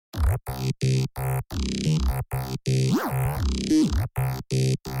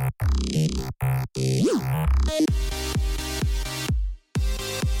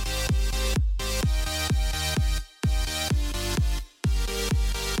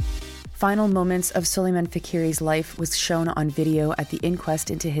Final moments of Souleymane Fakiri's life was shown on video at the inquest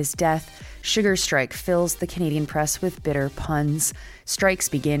into his death. Sugar strike fills the Canadian press with bitter puns. Strikes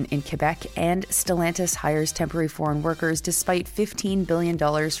begin in Quebec, and Stellantis hires temporary foreign workers despite $15 billion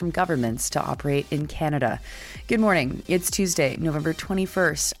from governments to operate in Canada. Good morning. It's Tuesday, November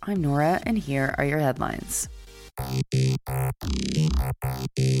 21st. I'm Nora, and here are your headlines.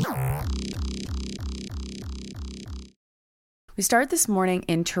 We start this morning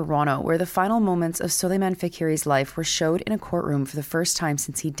in Toronto, where the final moments of Souleymane Fakiri's life were showed in a courtroom for the first time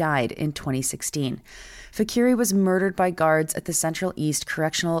since he died in 2016. Fakiri was murdered by guards at the Central East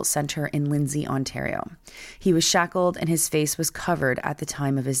Correctional Centre in Lindsay, Ontario. He was shackled and his face was covered at the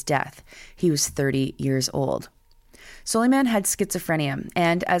time of his death. He was 30 years old. Souleymane had schizophrenia,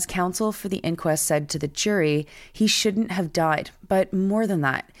 and as counsel for the inquest said to the jury, he shouldn't have died. But more than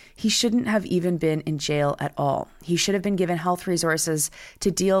that, he shouldn't have even been in jail at all. He should have been given health resources to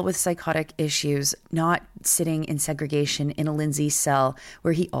deal with psychotic issues, not sitting in segregation in a Lindsay cell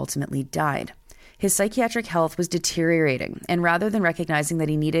where he ultimately died. His psychiatric health was deteriorating, and rather than recognizing that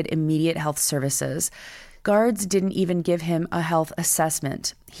he needed immediate health services, guards didn't even give him a health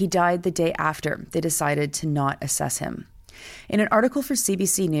assessment. He died the day after they decided to not assess him. In an article for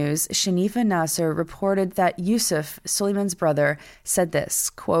CBC News, Shanifa Nasser reported that Yusuf, Souleymane's brother, said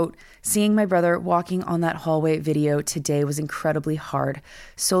this, quote, "Seeing my brother walking on that hallway video today was incredibly hard.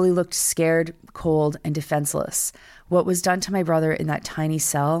 Souley looked scared, cold, and defenseless. What was done to my brother in that tiny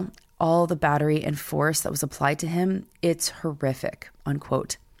cell, all the battery and force that was applied to him, it's horrific,"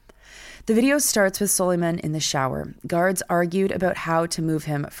 unquote. The video starts with Souleymane in the shower. Guards argued about how to move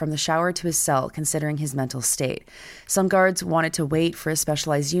him from the shower to his cell, considering his mental state. Some guards wanted to wait for a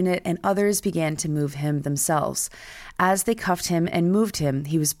specialized unit, and others began to move him themselves. As they cuffed him and moved him,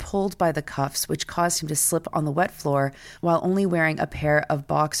 he was pulled by the cuffs, which caused him to slip on the wet floor while only wearing a pair of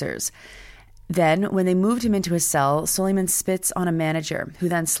boxers. Then, when they moved him into his cell, Souleymane spits on a manager, who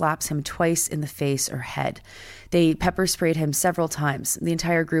then slaps him twice in the face or head. They pepper sprayed him several times. The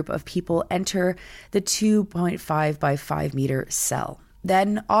entire group of people enter the 2.5 by 5 meter cell.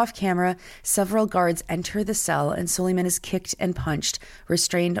 Then, off camera, several guards enter the cell and Souleymane is kicked and punched,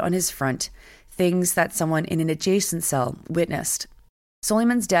 restrained on his front, things that someone in an adjacent cell witnessed.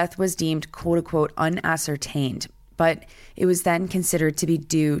 Souleymane's death was deemed quote-unquote unascertained, but it was then considered to be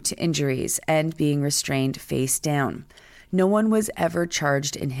due to injuries and being restrained face down. No one was ever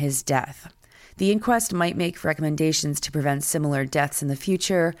charged in his death. The inquest might make recommendations to prevent similar deaths in the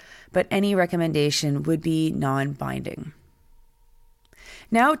future, but any recommendation would be non-binding.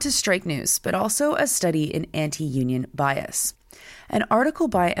 Now to strike news, but also a study in anti-union bias. An article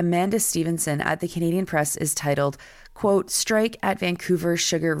by Amanda Stevenson at the Canadian Press is titled, quote, "Strike at Vancouver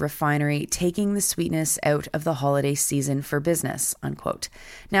Sugar Refinery, Taking the Sweetness Out of the Holiday Season for Business," unquote.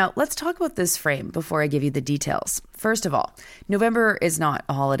 Now, let's talk about this frame before I give you the details. First of all, November is not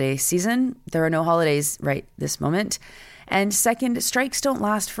a holiday season. There are no holidays right this moment. And second, strikes don't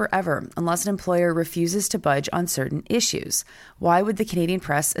last forever unless an employer refuses to budge on certain issues. Why would the Canadian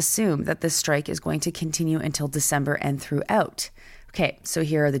Press assume that this strike is going to continue until December and throughout? Okay, so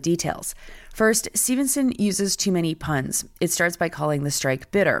here are the details. First, Stevenson uses too many puns. It starts by calling the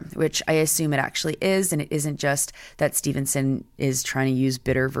strike bitter, which I assume it actually is, and it isn't just that Stevenson is trying to use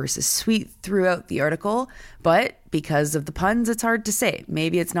bitter versus sweet throughout the article, but because of the puns, it's hard to say.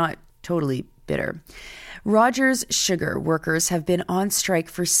 Maybe it's not totally bitter. Rogers Sugar workers have been on strike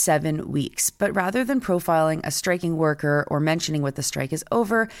for 7 weeks, but rather than profiling a striking worker or mentioning what the strike is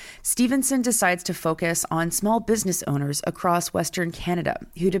over, Stevenson decides to focus on small business owners across Western Canada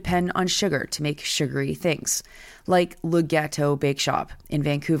who depend on sugar to make sugary things, like Le Gâteau Bake Shop in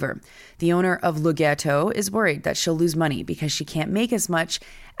Vancouver. The owner of Le Gâteau is worried that she'll lose money because she can't make as much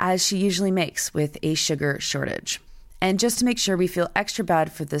as she usually makes with a sugar shortage. And just to make sure we feel extra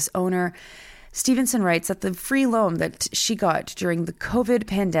bad for this owner, Stevenson writes that the free loan that she got during the COVID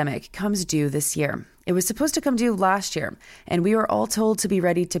pandemic comes due this year. It was supposed to come due last year, and we were all told to be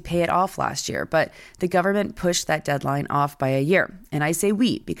ready to pay it off last year, but the government pushed that deadline off by a year. And I say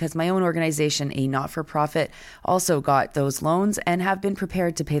we because my own organization, a not-for-profit, also got those loans and have been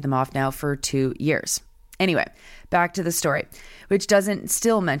prepared to pay them off now for 2 years. Anyway, back to the story, which doesn't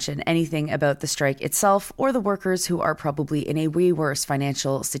still mention anything about the strike itself or the workers who are probably in a way worse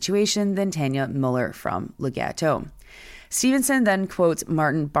financial situation than Tanya Muller from Le Gâteau. Stevenson then quotes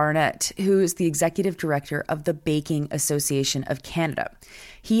Martin Barnett, who is the executive director of the Baking Association of Canada.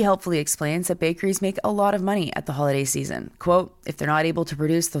 He helpfully explains that bakeries make a lot of money at the holiday season. Quote, if they're not able to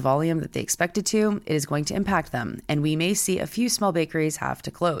produce the volume that they expected to, it is going to impact them, and we may see a few small bakeries have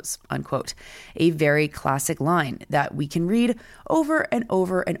to close, unquote. A very classic line that we can read over and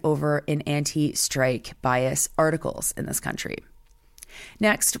over and over in anti-strike bias articles in this country.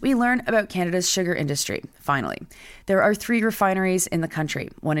 Next, we learn about Canada's sugar industry, finally. There are 3 refineries in the country,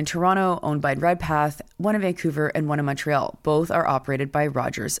 one in Toronto, owned by Redpath, one in Vancouver, and one in Montreal. Both are operated by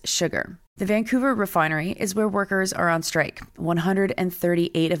Rogers Sugar. The Vancouver refinery is where workers are on strike.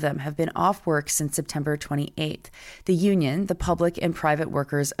 138 of them have been off work since September 28th. The union, the Public and Private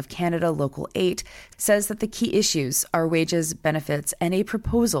Workers of Canada Local 8, says that the key issues are wages, benefits, and a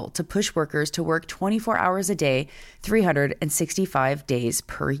proposal to push workers to work 24 hours a day, 365 days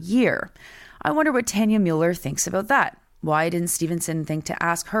per year. I wonder what Tanya Mueller thinks about that. Why didn't Stevenson think to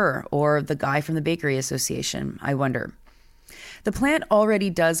ask her or the guy from the Bakery Association, I wonder. The plant already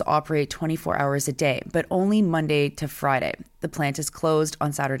does operate 24 hours a day, but only Monday to Friday. The plant is closed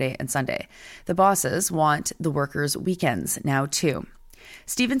on Saturday and Sunday. The bosses want the workers' weekends now, too.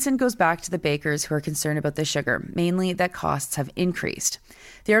 Stevenson goes back to the bakers who are concerned about the sugar, mainly that costs have increased.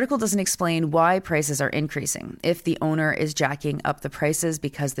 The article doesn't explain why prices are increasing, if the owner is jacking up the prices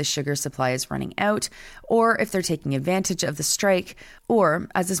because the sugar supply is running out, or if they're taking advantage of the strike, or,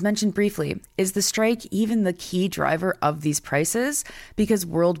 as is mentioned briefly, is the strike even the key driver of these prices? Because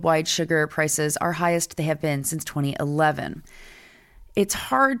worldwide sugar prices are highest they have been since 2011. It's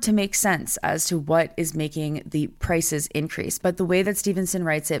hard to make sense as to what is making the prices increase, but the way that Stevenson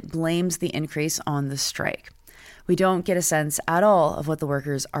writes it blames the increase on the strike. We don't get a sense at all of what the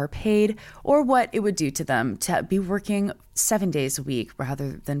workers are paid or what it would do to them to be working 7 days a week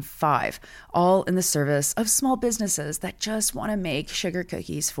rather than 5, all in the service of small businesses that just want to make sugar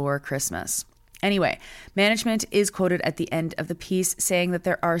cookies for Christmas. Anyway, management is quoted at the end of the piece saying that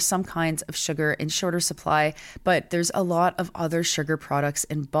there are some kinds of sugar in shorter supply, but there's a lot of other sugar products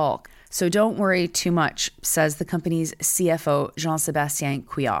in bulk. So don't worry too much, says the company's CFO, Jean-Sébastien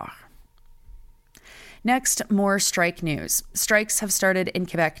Couillard. Next, more strike news. Strikes have started in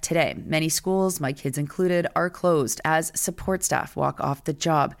Quebec today. Many schools, my kids included, are closed as support staff walk off the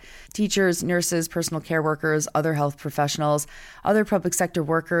job. Teachers, nurses, personal care workers, other health professionals, other public sector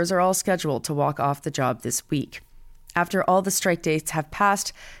workers are all scheduled to walk off the job this week. After all the strike dates have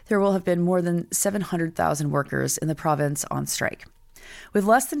passed, there will have been more than 700,000 workers in the province on strike. With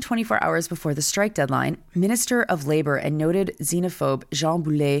less than 24 hours before the strike deadline, Minister of Labour and noted xenophobe Jean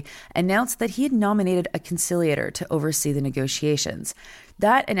Boulet announced that he had nominated a conciliator to oversee the negotiations.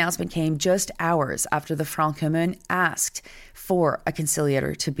 That announcement came just hours after the Front Commun asked for a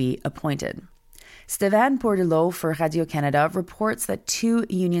conciliator to be appointed. Stéphane Bordelot for Radio-Canada reports that 2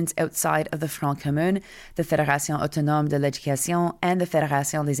 unions outside of the Front Commun, the Fédération Autonome de l'Éducation and the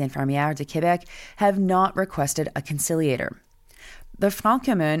Fédération des Infirmières de Québec, have not requested a conciliator. The Front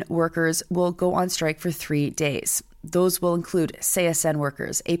Commun workers will go on strike for 3 days. Those will include CSN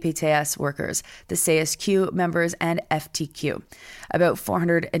workers, APTS workers, the CSQ members, and FTQ, about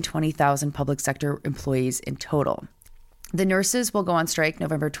 420,000 public sector employees in total. The nurses will go on strike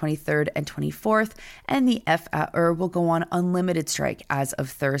November 23rd and 24th, and the FAR will go on unlimited strike as of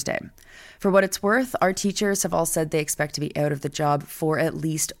Thursday. For what it's worth, our teachers have all said they expect to be out of the job for at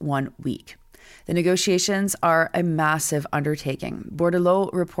least 1 week. The negotiations are a massive undertaking.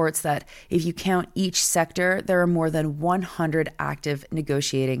 Bordelot reports that if you count each sector, there are more than 100 active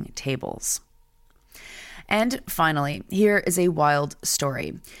negotiating tables. And finally, here is a wild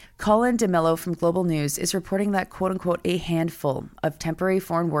story. Colin DeMello from Global News is reporting that, quote-unquote, a handful of temporary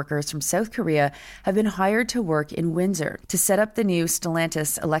foreign workers from South Korea have been hired to work in Windsor to set up the new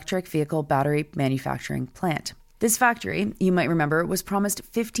Stellantis electric vehicle battery manufacturing plant. This factory, you might remember, was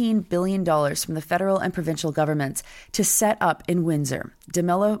promised $15 billion from the federal and provincial governments to set up in Windsor.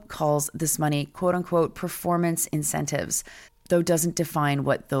 DeMello calls this money, quote-unquote, performance incentives, though doesn't define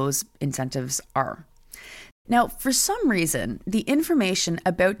what those incentives are. Now, for some reason, the information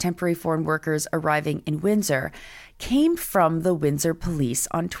about temporary foreign workers arriving in Windsor came from the Windsor Police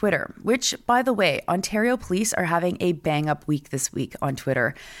on Twitter, which, by the way, Ontario Police are having a bang-up week this week on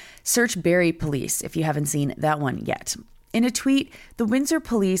Twitter. Search Barrie Police if you haven't seen that one yet. In a tweet, the Windsor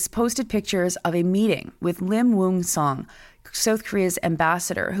Police posted pictures of a meeting with Lim Woong Song, South Korea's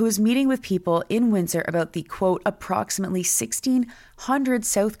ambassador, who was meeting with people in Windsor about the, quote, approximately 1,600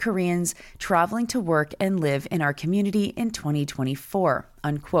 South Koreans traveling to work and live in our community in 2024,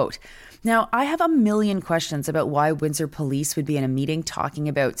 unquote. Now, I have a million questions about why Windsor police would be in a meeting talking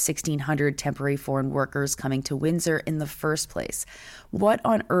about 1,600 temporary foreign workers coming to Windsor in the first place. What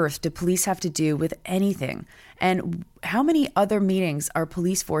on earth do police have to do with anything? And how many other meetings are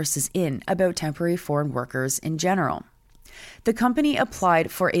police forces in about temporary foreign workers in general? The company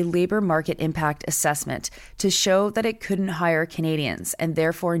applied for a labor market impact assessment to show that it couldn't hire Canadians and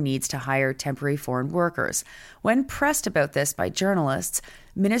therefore needs to hire temporary foreign workers. When pressed about this by journalists,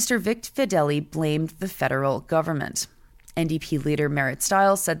 Minister Vic Fedeli blamed the federal government. NDP leader Marit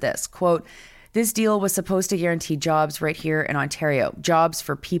Stiles said this, quote, "This deal was supposed to guarantee jobs right here in Ontario, jobs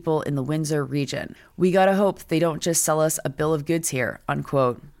for people in the Windsor region. We gotta hope they don't just sell us a bill of goods here,"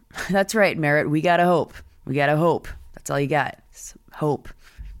 unquote. That's right, Marit, we gotta hope. We gotta hope. That's all you got. Hope.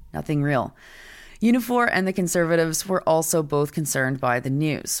 Nothing real. Unifor and the Conservatives were also both concerned by the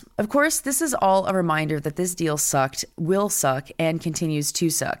news. Of course, this is all a reminder that this deal sucked, will suck, and continues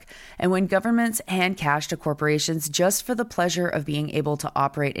to suck. And when governments hand cash to corporations just for the pleasure of being able to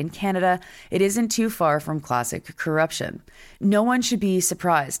operate in Canada, it isn't too far from classic corruption. No one should be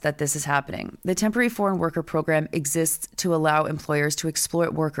surprised that this is happening. The Temporary Foreign Worker Program exists to allow employers to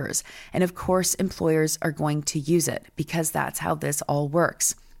exploit workers. And of course, employers are going to use it because that's how this all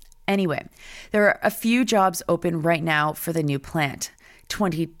works. Anyway, there are a few jobs open right now for the new plant,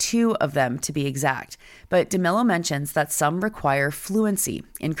 22 of them to be exact, but DeMello mentions that some require fluency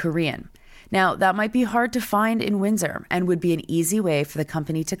in Korean. Now, that might be hard to find in Windsor and would be an easy way for the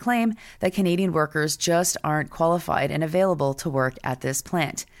company to claim that Canadian workers just aren't qualified and available to work at this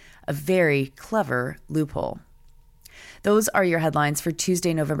plant. A very clever loophole. Those are your headlines for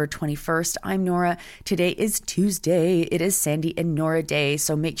Tuesday, November 21st. I'm Nora. Today is Tuesday. It is Sandy and Nora Day,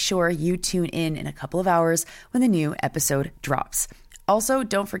 so make sure you tune in a couple of hours when the new episode drops. Also,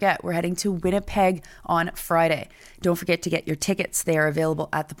 don't forget, we're heading to Winnipeg on Friday. Don't forget to get your tickets. They are available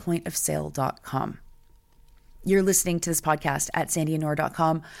at thepointofsale.com. You're listening to this podcast at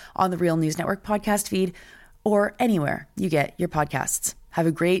sandyandnora.com, on the Real News Network podcast feed, or anywhere you get your podcasts. Have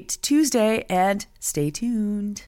a great Tuesday and stay tuned.